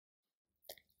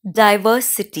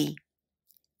Diversity,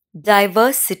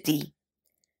 diversity,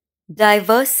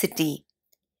 diversity.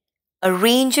 A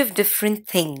range of different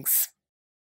things.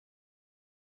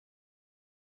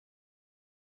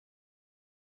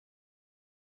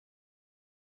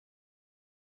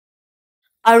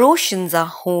 Our oceans are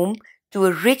home to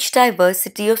a rich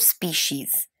diversity of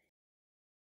species.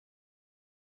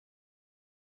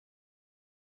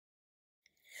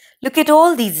 Look at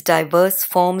all these diverse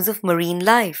forms of marine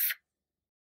life.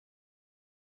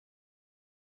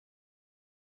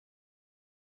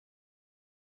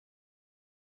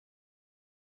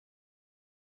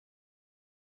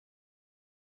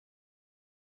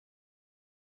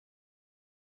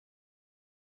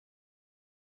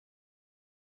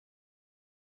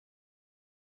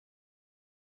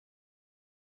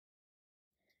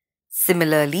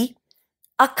 Similarly,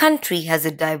 our country has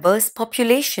a diverse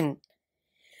population.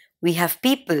 We have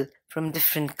people from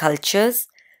different cultures,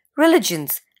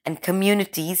 religions, and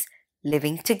communities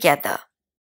living together.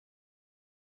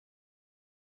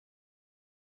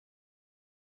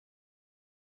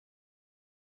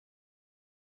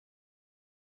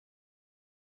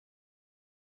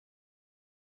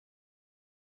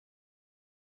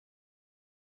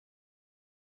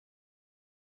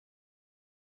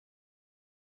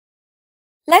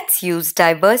 Let's use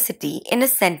diversity in a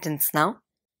sentence now.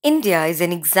 India is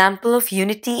an example of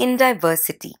unity in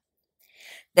diversity.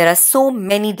 There are so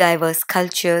many diverse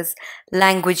cultures,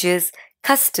 languages,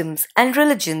 customs, and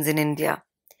religions in India.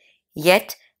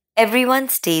 Yet, everyone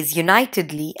stays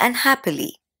unitedly and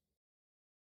happily.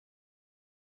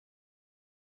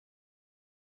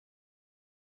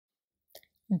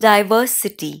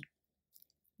 Diversity,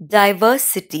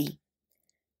 diversity,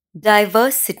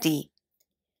 diversity.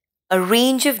 A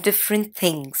range of different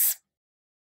things.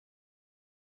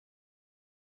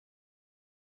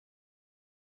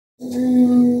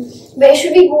 Where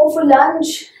should we go for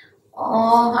lunch?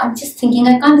 I'm just thinking,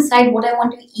 I can't decide what I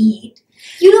want to eat.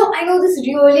 I know this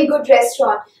really good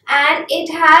restaurant and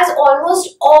it has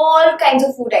almost all kinds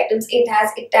of food items. It has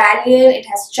Italian, it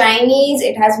has Chinese,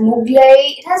 it has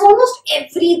Mughlai, it has almost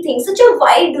everything. Such a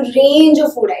wide range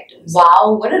of food items.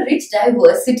 Wow, what a rich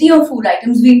diversity of food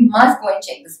items. We must go and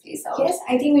check this place out. Yes,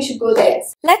 I think we should go there.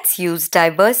 Let's use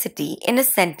diversity in a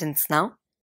sentence now.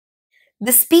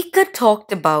 The speaker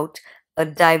talked about a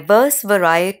diverse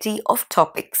variety of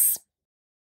topics.